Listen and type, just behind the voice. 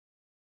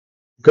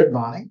Good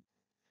morning.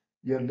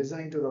 You're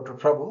listening to Dr.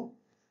 Prabhu.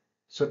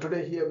 So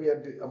today here we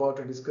are about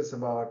to discuss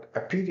about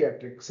a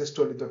pediatric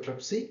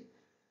cystolithotripsy,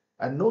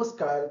 a no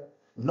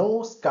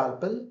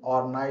scalpel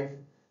or knife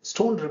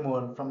stone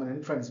removal from an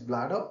infant's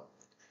bladder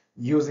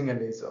using a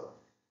laser.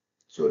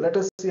 So let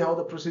us see how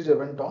the procedure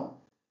went on.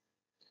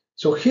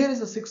 So here is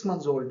a 6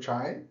 months old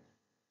child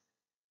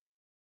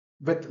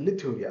with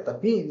lithuria.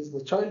 That means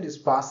the child is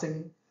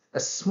passing a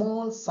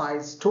small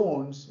size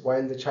stones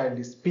while the child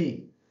is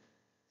peeing.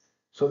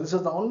 So this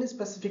is the only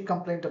specific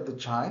complaint of the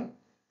child.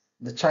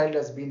 The child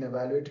has been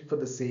evaluated for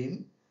the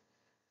same.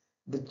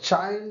 The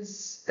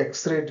child's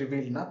X-ray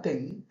revealed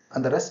nothing,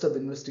 and the rest of the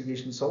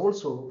investigations are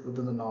also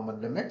within the normal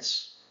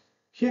limits.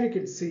 Here you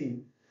can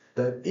see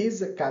there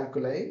is a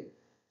calculi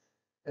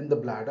in the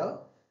bladder,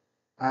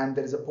 and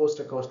there is a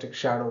post-acoustic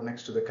shadow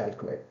next to the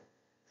calculi.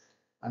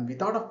 And we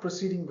thought of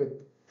proceeding with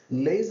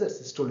laser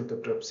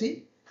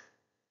cystolithotripsy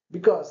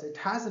because it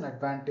has an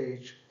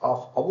advantage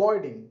of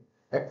avoiding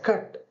a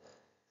cut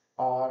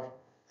or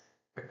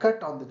a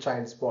cut on the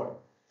child's body.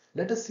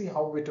 Let us see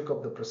how we took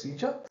up the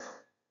procedure.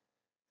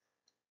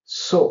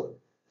 So,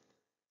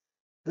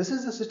 this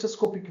is a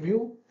cystoscopic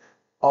view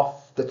of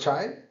the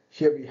child.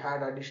 Here we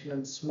had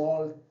additional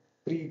small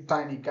 3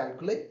 tiny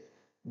calculi.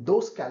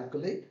 Those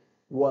calculi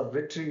were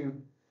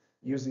retrieved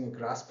using a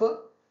grasper,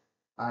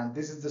 and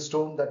this is the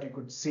stone that you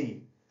could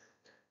see.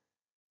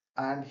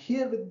 And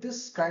here with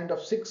this kind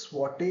of 6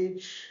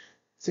 wattage,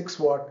 6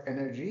 watt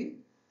energy,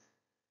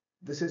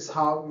 this is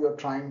how you are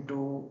trying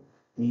to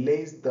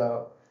lace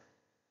the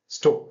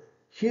stone.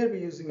 Here we're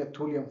using a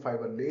thulium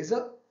fiber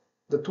laser.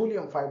 The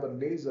thulium fiber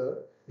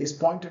laser is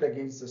pointed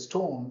against the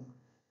stone,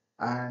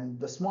 and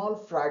the small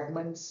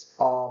fragments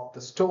of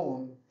the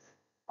stone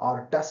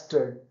are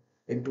dusted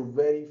into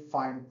very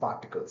fine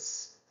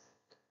particles.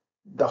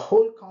 The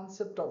whole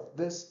concept of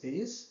this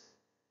is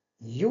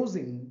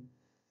using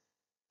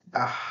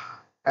a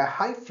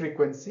high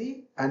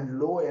frequency and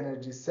low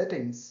energy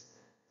settings.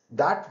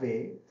 That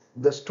way,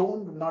 the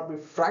stone will not be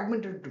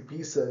fragmented to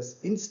pieces.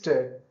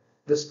 Instead,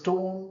 the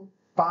stone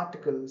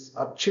particles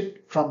are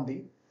chipped from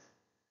the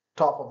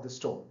top of the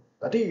stone.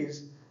 That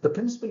is, the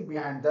principle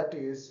behind that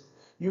is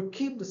you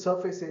keep the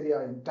surface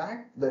area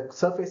intact, the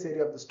surface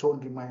area of the stone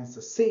remains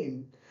the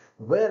same,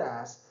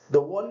 whereas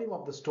the volume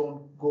of the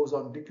stone goes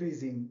on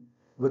decreasing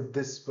with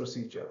this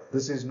procedure.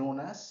 This is known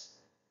as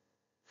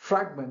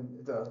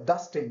the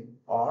dusting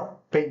or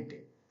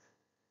painting.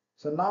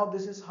 So now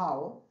this is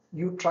how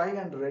you try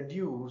and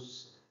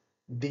reduce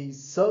the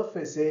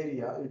surface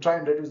area, you try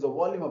and reduce the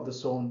volume of the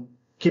stone,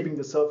 keeping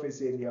the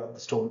surface area of the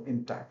stone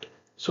intact.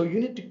 So you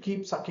need to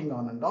keep sucking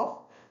on and off.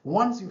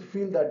 Once you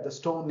feel that the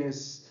stone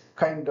is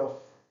kind of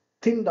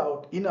thinned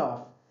out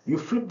enough, you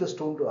flip the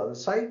stone to the other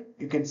side.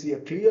 You can see a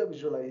clear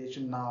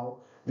visualization now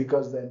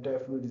because the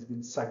entire fluid has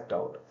been sucked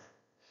out.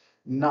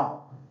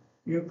 Now,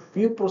 you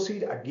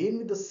proceed again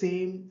with the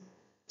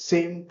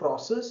same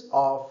process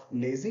of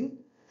lacing,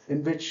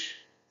 in which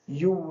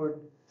you would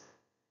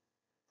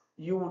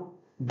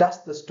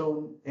dust the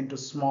stone into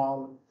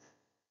small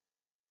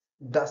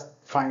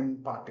fine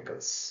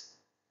particles.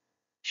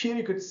 Here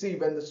you could see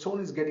when the stone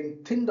is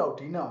getting thinned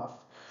out enough,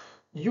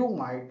 you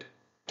might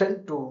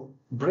tend to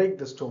break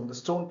the stone. The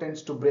stone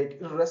tends to break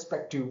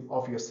irrespective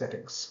of your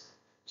settings.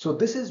 So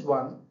this is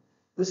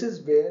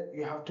where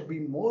you have to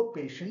be more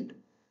patient,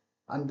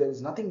 and there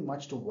is nothing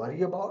much to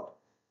worry about.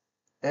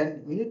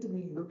 And you need to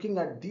be looking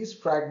at these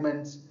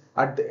fragments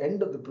at the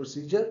end of the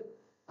procedure,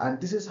 and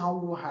this is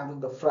how you handle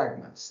the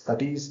fragments.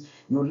 That is,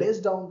 you lace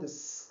down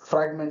these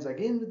fragments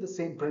again with the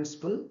same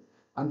principle,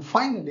 and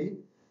finally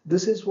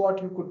this is what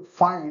you could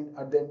find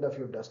at the end of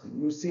your dusting.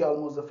 You see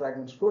almost the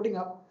fragments floating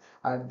up,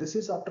 and this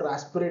is after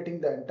aspirating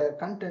the entire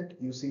content.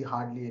 You see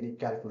hardly any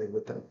calculi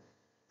within.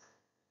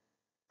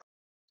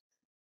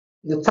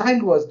 The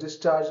child was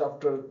discharged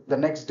after the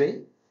next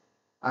day,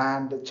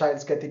 and the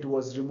child's catheter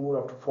was removed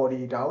after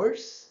 48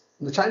 hours.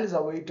 The child is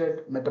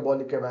awaited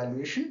metabolic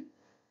evaluation,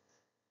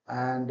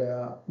 and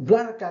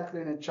bladder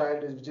calculi in a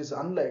child which is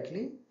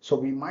unlikely, so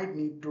we might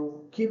need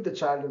to keep the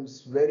child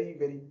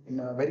in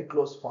a very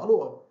close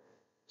follow-up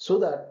so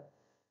that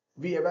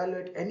we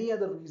evaluate any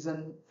other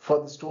reason for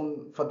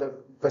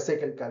the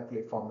vesicle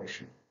calculi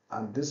formation.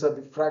 And these are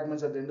the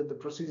fragments at the end of the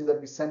procedure that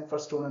we sent for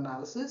stone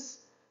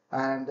analysis.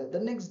 And the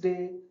next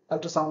day,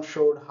 ultrasound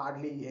showed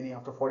hardly any.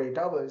 After 48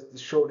 hours,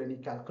 this showed any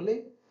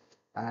calculi.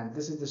 And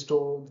this is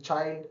the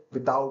child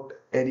without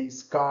any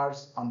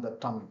scars on the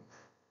tummy.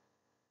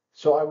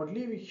 So I would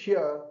leave you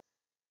here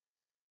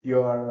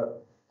your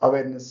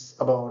awareness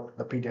about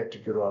the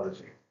pediatric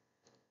urology.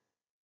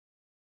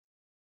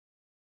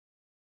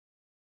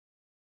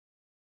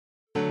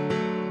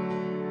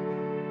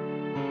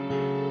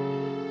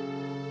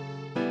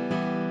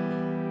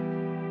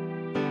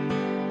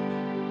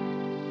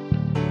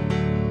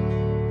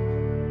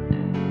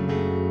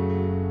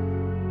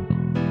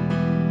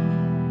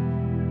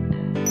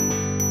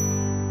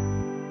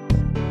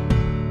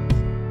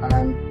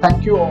 And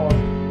thank you all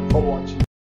for watching.